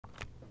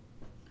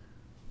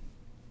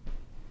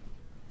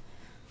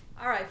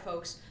All right,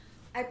 folks.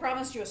 I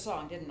promised you a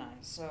song, didn't I?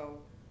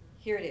 So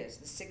here it is,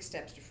 the 6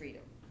 Steps to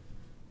Freedom.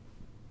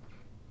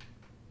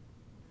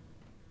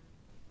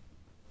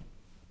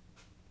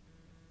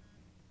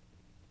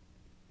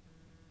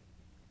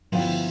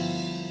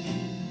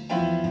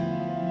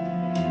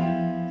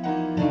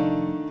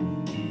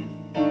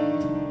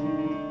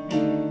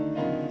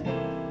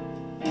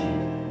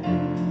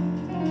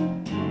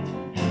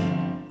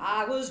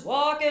 I was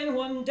walking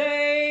one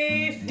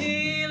day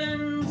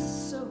feeling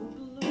so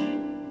blue.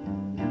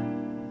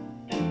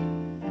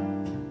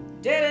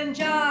 Dead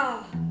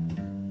jaw,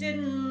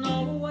 didn't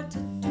know what to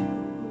do.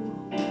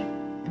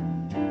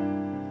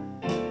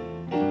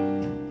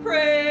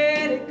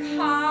 Credit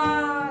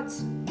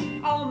cards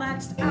all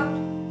maxed out.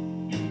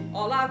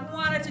 All I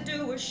wanted to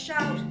do was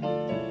shout,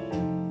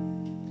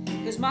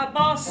 'cause my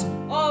boss,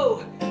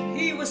 oh,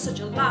 he was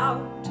such a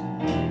lout.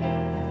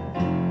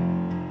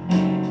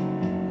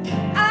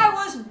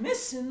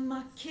 Missing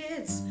my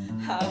kids,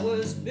 I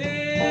was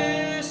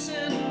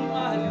missing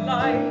my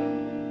life.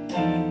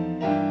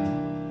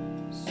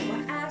 So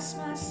I asked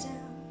myself,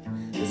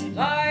 does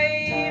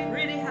life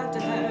really have to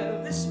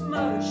have this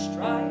much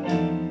strife?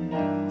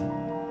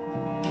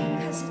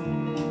 'Cause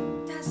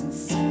it doesn't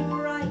seem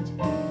right.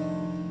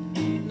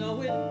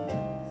 No, it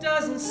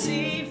doesn't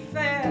seem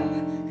fair.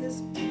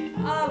 'Cause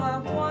all I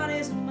want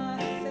is my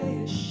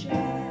fair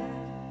share.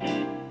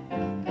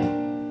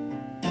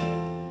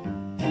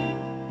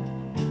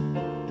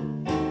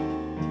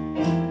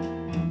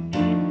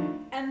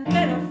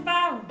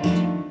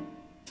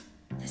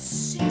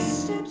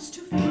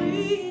 To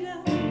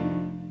freedom,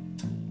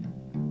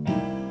 I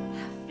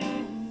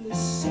found the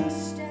 6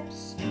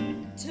 steps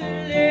to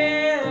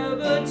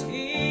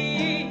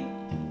liberty.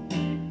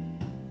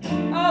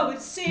 Oh,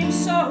 it seemed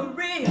so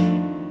real,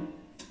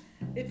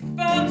 it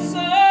felt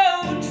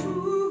so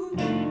true.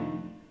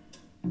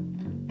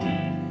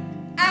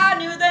 I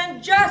knew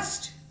then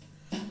just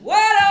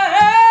what I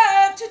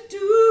had to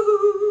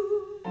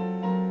do.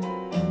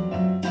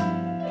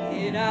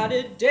 Get out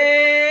of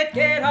debt,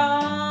 get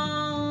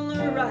on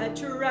the right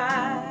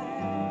track.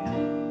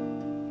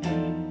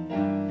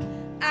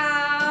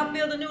 I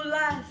built a new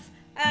life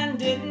and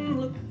didn't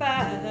look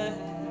back.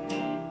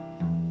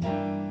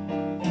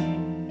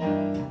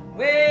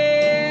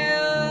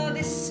 Well,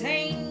 this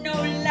ain't no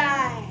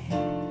lie,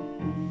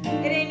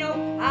 it ain't no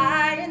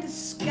pie in the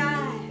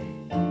sky.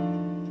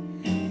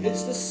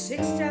 It's the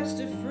 6 steps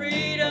to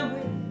freedom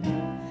with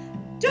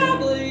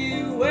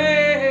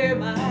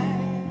W-A-M-I.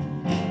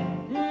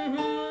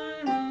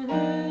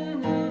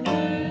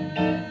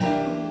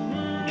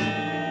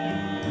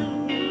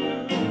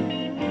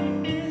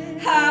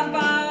 I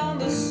found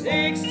the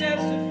 6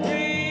 steps to freedom.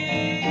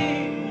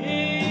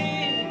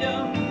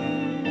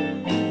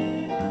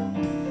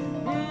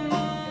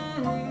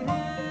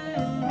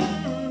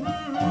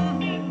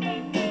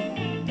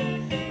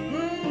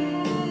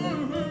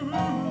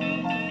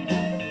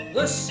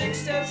 The 6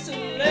 steps to liberty.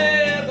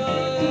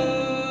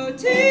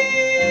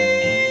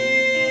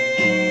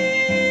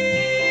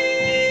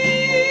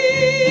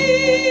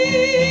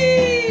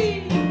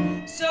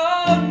 So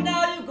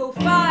now you go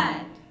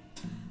find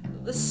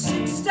the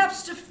 6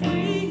 steps to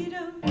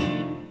freedom.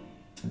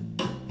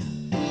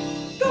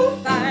 Go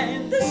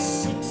find the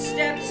 6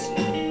 steps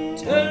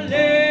to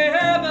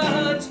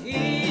liberty.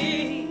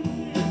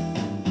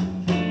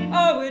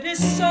 Oh, it is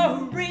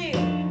so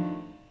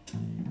real,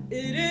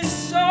 it is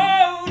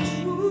so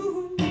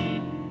true.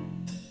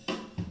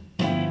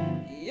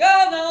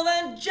 You'll know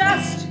then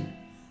just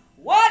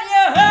what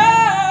you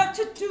have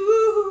to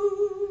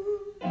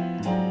do.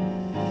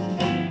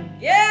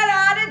 Get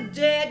out of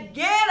debt,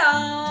 get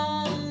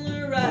on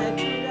the right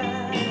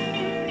track.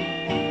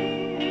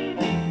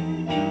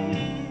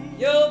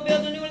 You'll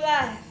build a new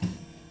life,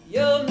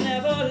 you'll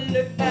never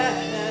look back.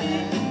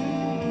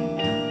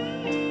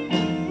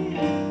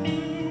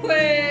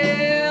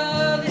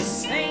 Well,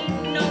 this ain't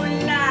no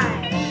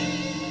lie,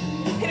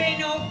 it ain't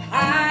no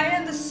pie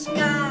in the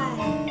sky.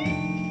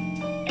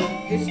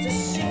 It's the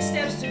 6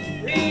 steps to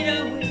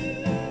freedom with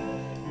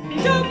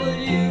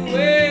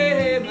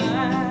W-A-M-I.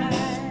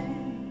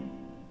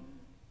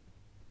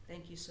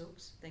 Thank you,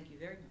 Soaps. Thank you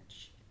very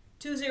much.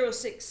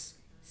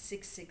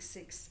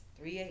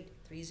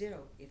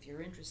 206-666-3830 if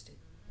you're interested.